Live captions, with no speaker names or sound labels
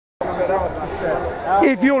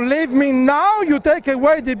If you leave me now, you take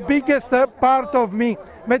away the biggest part of me.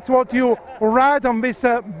 That's what you write on this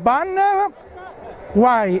banner.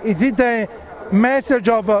 Why? Is it a message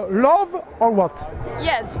of love or what?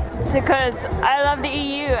 Yes, it's because I love the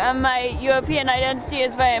EU and my European identity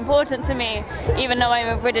is very important to me. Even though I'm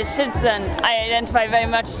a British citizen, I identify very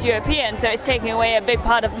much as European, so it's taking away a big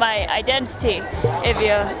part of my identity.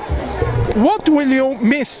 What will you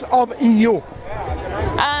miss of EU?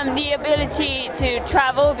 The ability to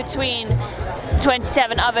travel between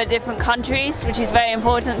 27 other different countries, which is very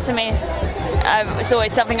important to me. It's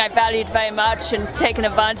always something I valued very much and taken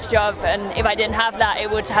advantage of, and if I didn't have that, it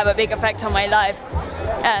would have a big effect on my life.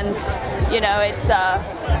 And you know,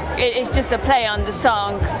 it's just a play on the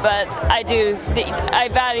song, but I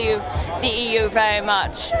value the EU very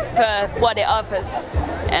much for what it offers,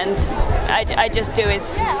 and I just do it.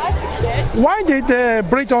 Why did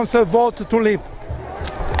Britons vote to leave?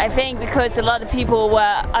 I think because a lot of people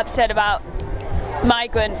were upset about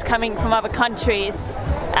migrants coming from other countries,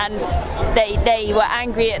 and they were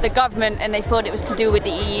angry at the government and they thought it was to do with the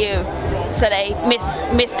EU. So they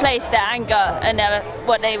misplaced their anger and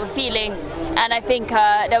what they were feeling. And I think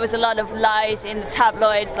there was a lot of lies in the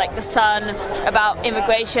tabloids like The Sun about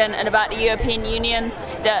immigration and about the European Union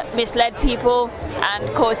that misled people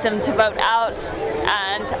and caused them to vote out.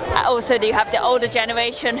 And also you have the older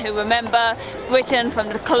generation who remember Britain from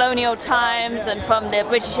the colonial times and from the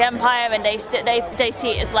British Empire, and they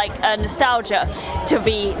see it as like a nostalgia to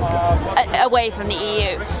be away from the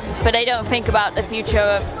EU. But they don't think about the future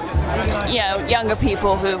of younger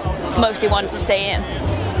people who mostly want to stay in.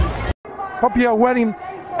 Hope you are wearing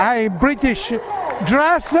a British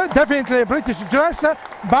dress, definitely a British dress,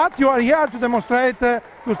 but you are here to demonstrate to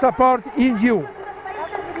support EU.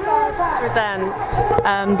 That's what the stars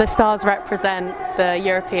represent. The stars represent the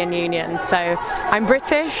European Union. So I'm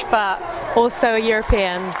British, but also a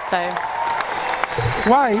European. So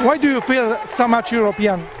why do you feel so much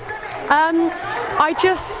European? I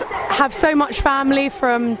just have so much family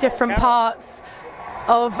from different parts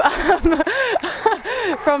of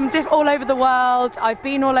all over the world. I've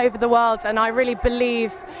been all over the world, and I really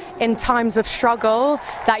believe in times of struggle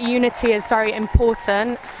that unity is very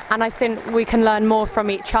important, and I think we can learn more from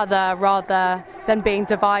each other rather than being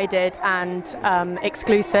divided and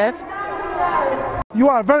exclusive. You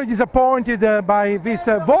are very disappointed by this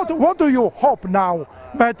vote. What do you hope now?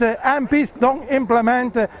 That MPs don't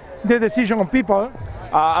implement the decision of people?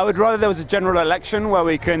 I would rather there was a general election where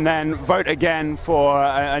we can then vote again for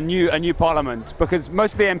a new parliament, because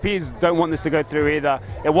most of the MPs don't want this to go through either.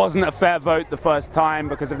 It wasn't a fair vote the first time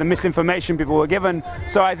because of the misinformation people were given.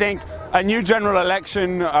 So I think a new general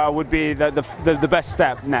election would be the best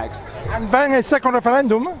step next. And then a second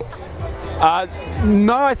referendum?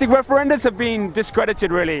 No, I think referendums have been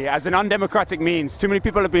discredited really as an undemocratic means. Too many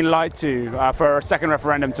people have been lied to for a second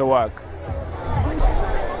referendum to work.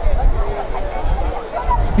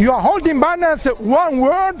 You are holding banners, one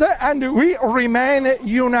word, and we remain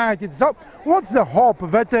united. So what's the hope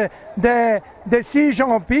that the decision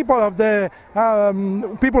of people,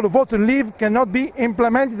 people who vote to leave, cannot be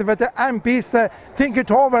implemented, that the MPs think it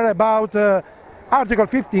over about Article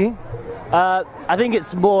 50? I think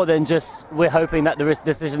it's more than just we're hoping that the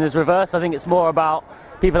decision is reversed. I think it's more about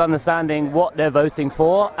people understanding what they're voting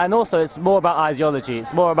for, and also it's more about ideology.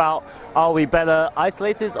 It's more about, are we better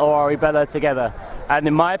isolated or are we better together? And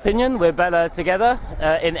in my opinion, we're better together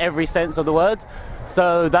in every sense of the word.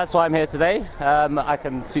 So that's why I'm here today. I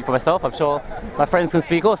can speak for myself. I'm sure my friends can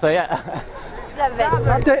speak also, yeah.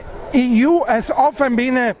 But the EU has often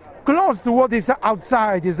been close to what is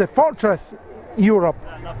outside, is the fortress Europe.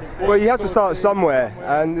 Well, you have to start somewhere,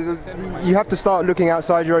 and you have to start looking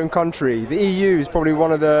outside your own country. The EU is probably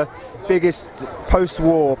one of the biggest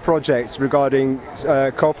post-war projects regarding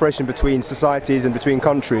cooperation between societies and between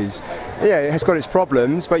countries. Yeah, it has got its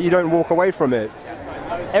problems, but you don't walk away from it.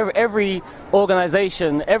 Every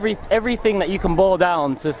organisation, everything that you can boil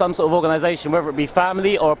down to some sort of organisation, whether it be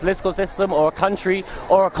family or a political system or a country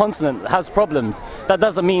or a continent, has problems. That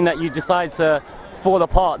doesn't mean that you decide to fall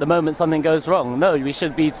apart the moment something goes wrong. No, we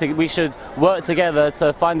should work together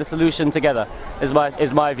to find a solution together. Is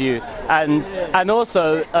my view. And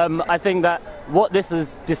also I think that what this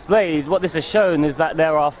has displayed, what this has shown, is that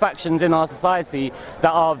there are factions in our society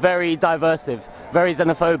that are very diversive, very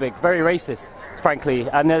xenophobic, very racist, frankly,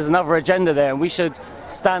 and there's another agenda there, and we should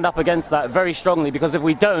stand up against that very strongly, because if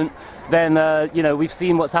we don't, then we've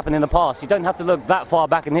seen what's happened in the past. You don't have to look that far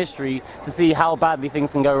back in history to see how badly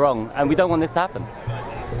things can go wrong, and we don't want this to happen.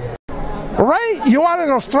 Ray, you are an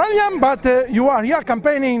Australian, but you are here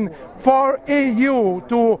campaigning for EU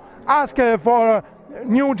to ask for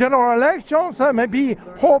new general elections, maybe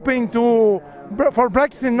hoping for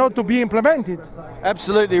Brexit not to be implemented.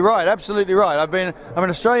 Absolutely right, absolutely right. I'm an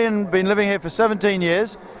Australian, been living here for 17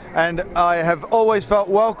 years, and I have always felt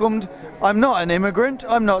welcomed. I'm not an immigrant,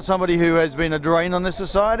 I'm not somebody who has been a drain on this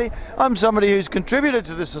society, I'm somebody who's contributed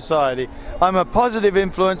to this society. I'm a positive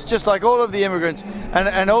influence, just like all of the immigrants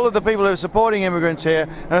and all of the people who are supporting immigrants here,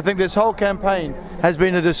 and I think this whole campaign has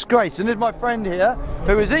been a disgrace. And there's my friend here,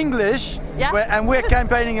 who is English, yes. And we're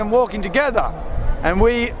campaigning and walking together, and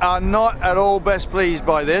we are not at all best pleased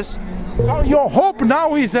by this. So your hope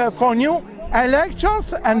now is for new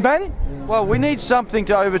elections, and then? Well, we need something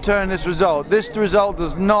to overturn this result. This result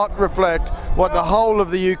does not reflect what the whole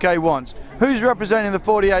of the UK wants. Who's representing the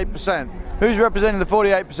 48%? Who's representing the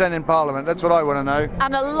 48% in Parliament? That's what I want to know.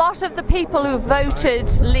 And a lot of the people who voted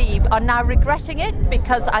Leave are now regretting it,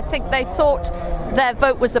 because I think they thought their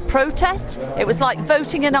vote was a protest. It was like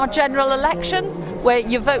voting in our general elections, where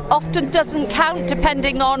your vote often doesn't count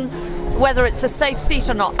depending on whether it's a safe seat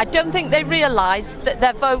or not. I don't think they realised that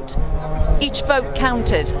their vote, each vote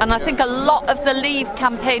counted, and I think a lot of the Leave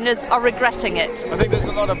campaigners are regretting it. I think there's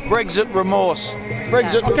a lot of Brexit remorse.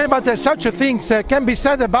 Okay, but such things can be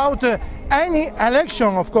said about any election,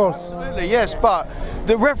 of course. Absolutely, yes, but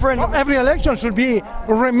the referendum... Every election should be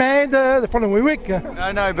remade the following week.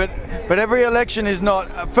 No, but every election is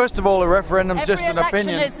not, first of all, a referendum's just an opinion.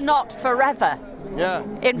 Every election is not forever. Yeah.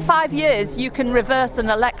 In 5 years, you can reverse an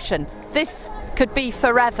election. This could be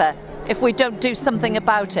forever if we don't do something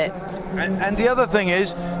about it. And the other thing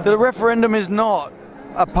is that a referendum is not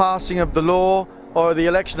a passing of the law or the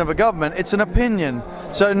election of a government, it's an opinion.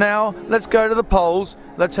 So now let's go to the polls,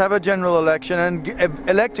 let's have a general election and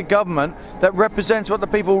elect a government that represents what the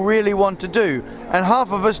people really want to do. And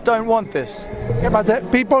half of us don't want this. Yeah, but the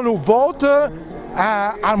people who vote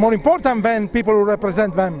are more important than people who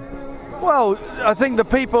represent them. Well, I think the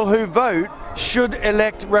people who vote should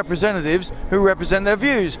elect representatives who represent their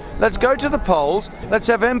views. Let's go to the polls, let's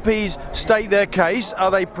have MPs state their case,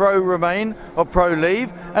 are they pro-Remain or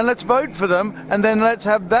pro-Leave, and let's vote for them, and then let's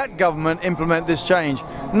have that government implement this change,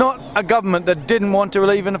 not a government that didn't want to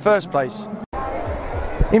leave in the first place.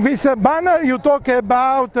 In this banner you talk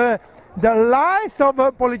about the lies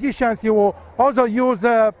of politicians. You also use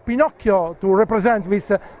Pinocchio to represent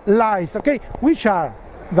these lies. Okay, which are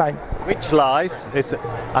they? Which lies?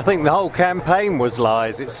 I think the whole campaign was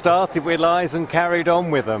lies. It started with lies and carried on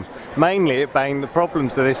with them. Mainly it blamed the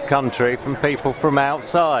problems of this country from people from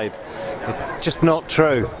outside. It's just not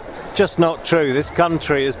true. Just not true. This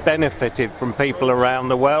country has benefited from people around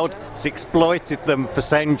the world. It's exploited them for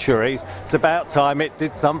centuries. It's about time it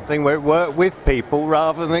did something where it worked with people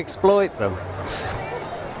rather than exploit them.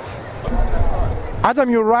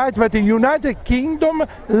 Adam, you're right that the United Kingdom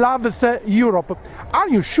loves Europe. Are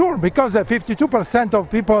you sure? Because 52% of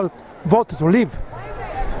people vote to leave.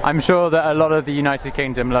 I'm sure that a lot of the United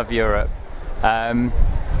Kingdom love Europe.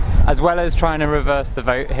 As well as trying to reverse the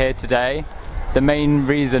vote here today, the main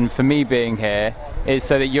reason for me being here is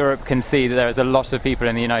so that Europe can see that there is a lot of people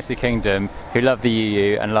in the United Kingdom who love the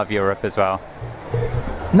EU and love Europe as well.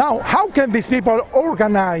 Now, how can these people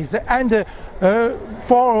organize, and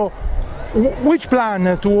for which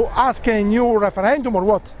plan, to ask a new referendum or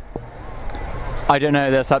what? I don't know,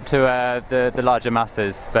 that's up to the larger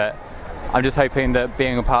masses, but I'm just hoping that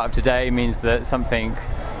being a part of today means that something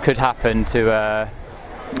could happen to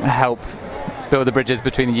help build the bridges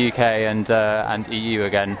between the UK and EU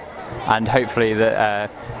again, and hopefully that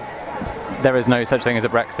there is no such thing as a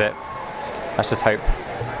Brexit. Let's just hope.